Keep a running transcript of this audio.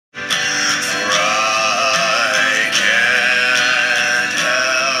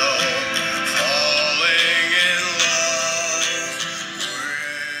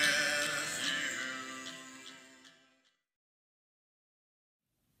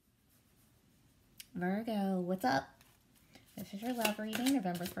Virgo, what's up? This is your love reading,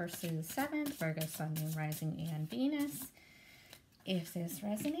 November 1st through the 7th, Virgo, Sun, Moon, Rising, and Venus. If this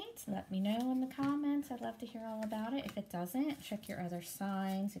resonates, let me know in the comments. I'd love to hear all about it. If it doesn't, check your other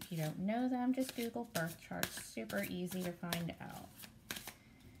signs. If you don't know them, just Google birth charts. Super easy to find out.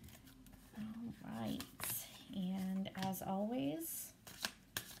 All right. And as always,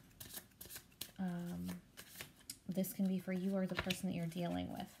 this can be for you or the person that you're dealing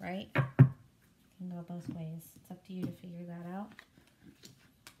with, right? Can go both ways. It's up to you to figure that out.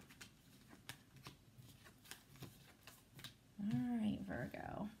 All right,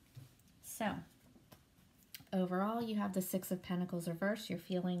 Virgo. So, overall, you have the Six of Pentacles reversed. You're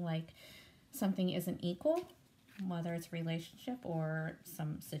feeling like something isn't equal, whether it's relationship or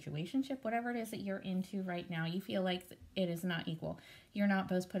some situationship, whatever it is that you're into right now. You feel like it is not equal. You're not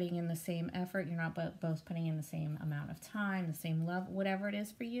both putting in the same effort. You're not both putting in the same amount of time, the same love, whatever it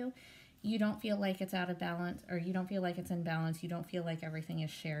is for you. You don't feel like it's out of balance, or you don't feel like it's in balance. You don't feel like everything is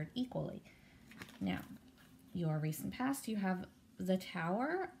shared equally. Now, your recent past, you have the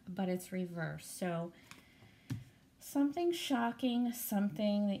Tower, but it's reversed. So something shocking,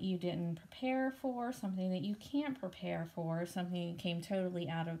 something that you didn't prepare for, something that you can't prepare for, something that came totally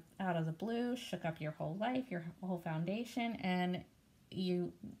out of the blue, shook up your whole life, your whole foundation, and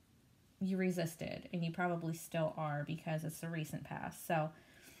you resisted, and you probably still are because it's the recent past. So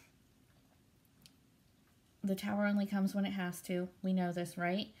the Tower only comes when it has to. We know this,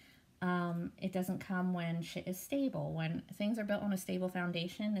 right? It doesn't come when shit is stable. When things are built on a stable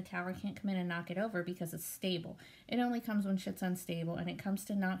foundation, the Tower can't come in and knock it over because it's stable. It only comes when shit's unstable, and it comes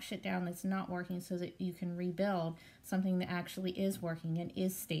to knock shit down that's not working so that you can rebuild something that actually is working and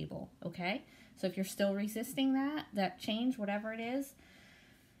is stable, okay? So if you're still resisting that change, whatever it is,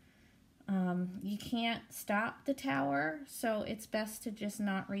 you can't stop the Tower, so it's best to just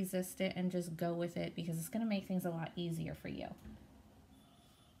not resist it and just go with it, because it's going to make things a lot easier for you.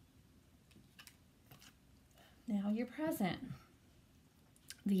 Now your present,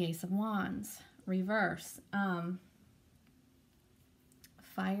 the Ace of Wands, reverse.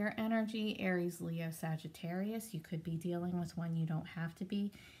 Fire energy, Aries, Leo, Sagittarius. You could be dealing with one, you don't have to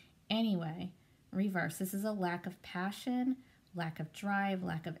be. Anyway, reverse. This is a lack of passion, lack of drive,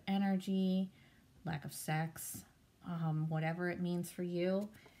 lack of energy, lack of sex, whatever it means for you.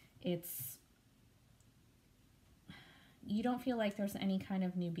 You don't feel like there's any kind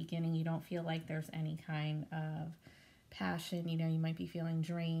of new beginning. You don't feel like there's any kind of passion. You know, you might be feeling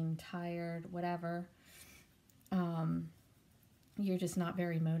drained, tired, whatever. You're just not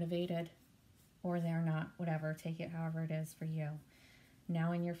very motivated, or they're not, whatever. Take it however it is for you.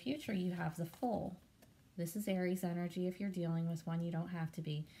 Now in your future, you have the Fool. This is Aries energy. If you're dealing with one, you don't have to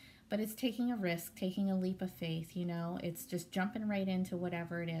be. But it's taking a risk, taking a leap of faith, you know. It's just jumping right into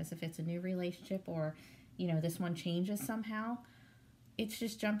whatever it is. If it's a new relationship, or you know, this one changes somehow, it's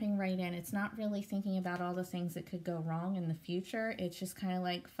just jumping right in. It's not really thinking about all the things that could go wrong in the future. It's just kind of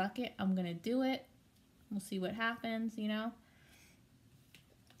like, fuck it, I'm going to do it. We'll see what happens, you know.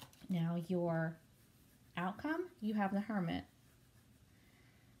 Now your outcome, you have the Hermit.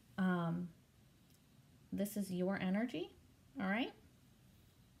 This is your energy, all right?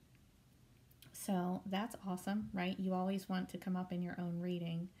 So that's awesome, right? You always want to come up in your own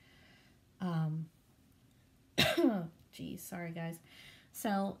reading. Geez, sorry guys.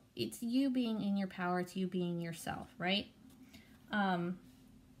 So it's you being in your power, it's you being yourself, right?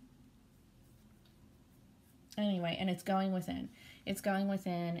 Anyway, and it's going within. It's going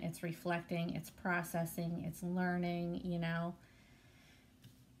within, it's reflecting, it's processing, it's learning, you know.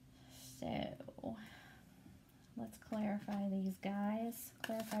 So let's clarify these guys.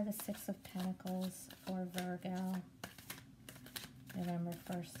 Clarify the Six of Pentacles for Virgo, November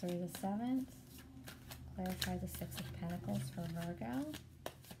 1st through the 7th. Clarify the Six of Pentacles for Virgo.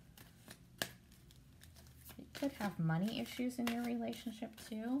 You could have money issues in your relationship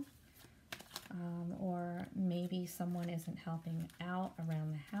too. Or maybe someone isn't helping out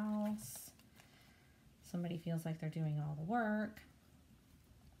around the house. Somebody feels like they're doing all the work.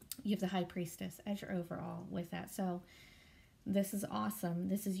 You have the High Priestess as your overall with that. So this is awesome.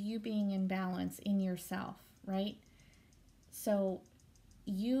 This is you being in balance in yourself, right? So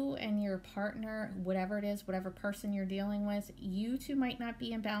you and your partner, whatever it is, whatever person you're dealing with, you two might not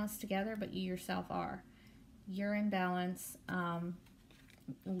be in balance together, but you yourself are. You're in balance.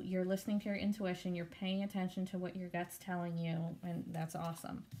 You're listening to your intuition. You're paying attention to what your gut's telling you, and that's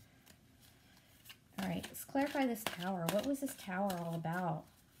awesome. All right, let's clarify this Tower. What was this Tower all about?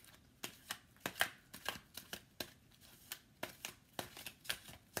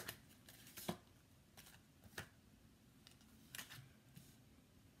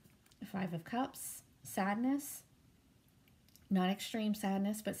 Five of Cups, sadness. Not extreme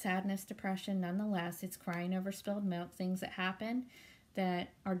sadness, but sadness, depression nonetheless. It's crying over spilled milk, things that happen that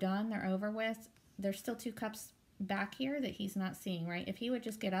are done, they're over with. There's still 2 cups back here that he's not seeing, right? If he would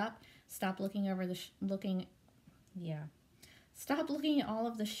just get up, stop looking over the, stop looking at all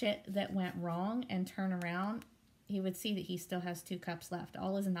of the shit that went wrong and turn around, he would see that he still has 2 cups left.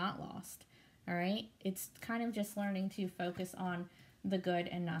 All is not lost, all right? It's kind of just learning to focus on the good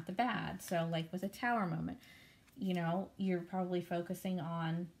and not the bad. So like with a Tower moment, you know, you're probably focusing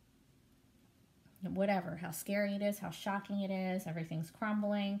on whatever, how scary it is, how shocking it is, everything's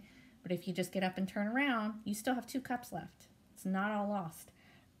crumbling. But if you just get up and turn around, you still have 2 cups left. It's not all lost.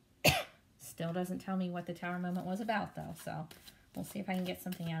 Still doesn't tell me what the Tower moment was about, though. So we'll see if I can get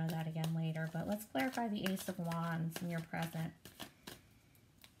something out of that again later. But let's clarify the Ace of Wands in your present.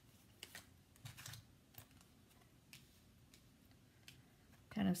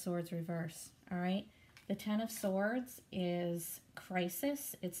 Ten of Swords reverse. All right. The Ten of Swords is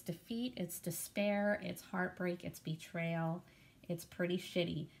crisis, it's defeat, it's despair, it's heartbreak, it's betrayal. It's pretty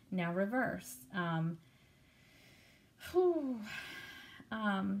shitty. Now reverse.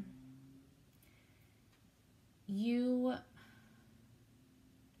 You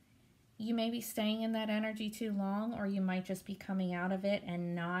may be staying in that energy too long, or you might just be coming out of it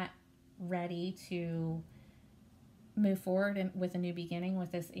and not ready to move forward with a new beginning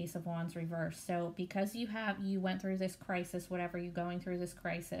with this Ace of Wands reverse. So because you went through this crisis, whatever you're going through this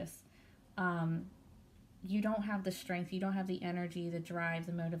crisis, you don't have the strength, you don't have the energy, the drive,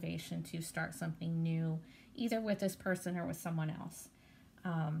 the motivation to start something new, either with this person or with someone else.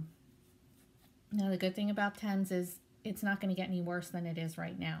 Now the good thing about tens is it's not going to get any worse than it is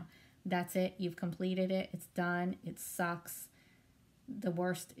right now. That's it. You've completed it. It's done. It sucks. The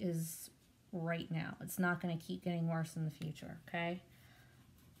worst is right now. It's not going to keep getting worse in the future, okay?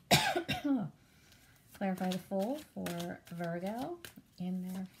 Clarify the Fool for Virgo in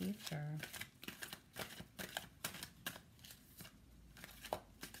their future.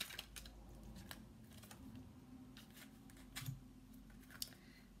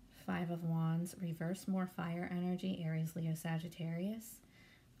 Five of Wands, reverse, more fire energy, Aries, Leo, Sagittarius.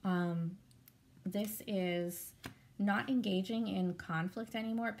 This is not engaging in conflict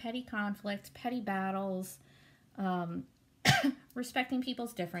anymore, petty conflict, petty battles, respecting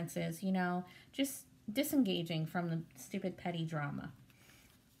people's differences, you know, just disengaging from the stupid petty drama.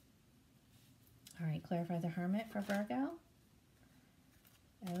 All right, clarify the Hermit for Virgo.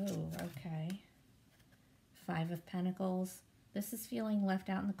 Oh, okay. Five of Pentacles. This is feeling left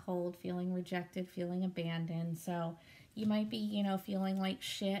out in the cold, feeling rejected, feeling abandoned. So you might be, you know, feeling like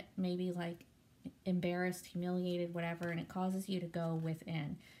shit, maybe like embarrassed, humiliated, whatever, and it causes you to go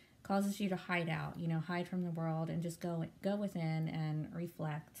within. Causes you to hide out, you know, hide from the world and just go within and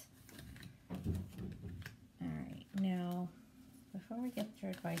reflect. All right, now, before we get to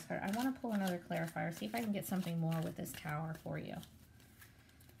your advice card, I want to pull another clarifier, see if I can get something more with this Tower for you.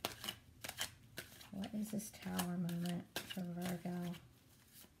 What is this Tower moment for Virgo?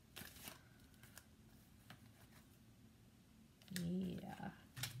 Yeah.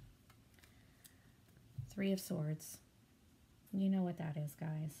 Three of Swords. You know what that is,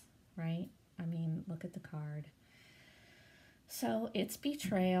 guys, right? I mean, look at the card. So it's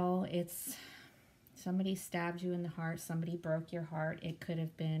betrayal. It's somebody stabbed you in the heart. Somebody broke your heart. It could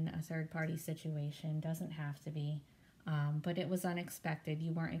have been a third-party situation. Doesn't have to be. But it was unexpected.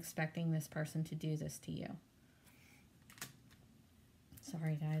 You weren't expecting this person to do this to you.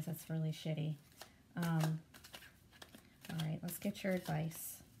 Sorry, guys. That's really shitty. All right. Let's get your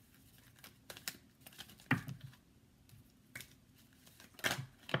advice.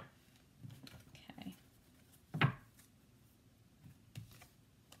 Okay.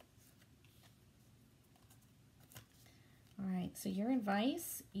 All right. So your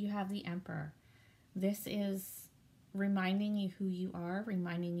advice, you have the Emperor. This is reminding you who you are,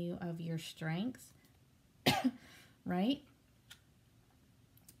 reminding you of your strengths, right?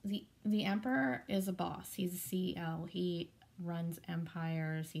 The Emperor is a boss. He's a CEO. He runs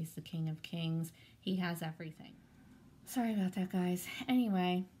empires. He's the King of Kings. He has everything. Sorry about that, guys.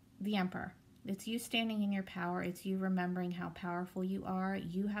 Anyway, the Emperor. It's you standing in your power. It's you remembering how powerful you are.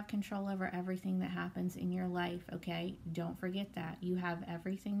 You have control over everything that happens in your life, okay? Don't forget that. You have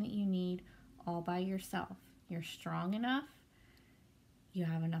everything that you need all by yourself. You're strong enough, you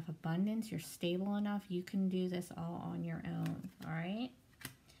have enough abundance, you're stable enough, you can do this all on your own, all right?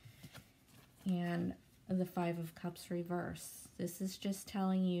 And the Five of Cups reverse. This is just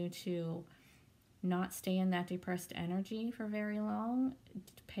telling you to not stay in that depressed energy for very long.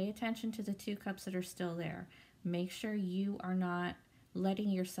 Pay attention to the 2 cups that are still there. Make sure you are not letting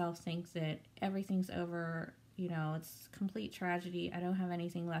yourself think that everything's over, you know, it's complete tragedy, I don't have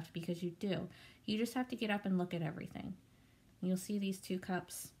anything left, because you do. You just have to get up and look at everything. You'll see these 2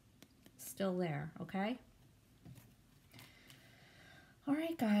 cups still there, okay? All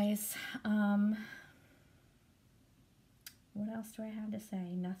right, guys. What else do I have to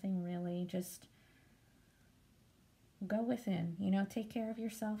say? Nothing really. Just go within. You know, take care of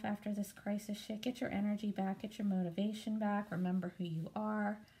yourself after this crisis shit. Get your energy back. Get your motivation back. Remember who you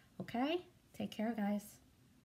are. Okay? Take care, guys.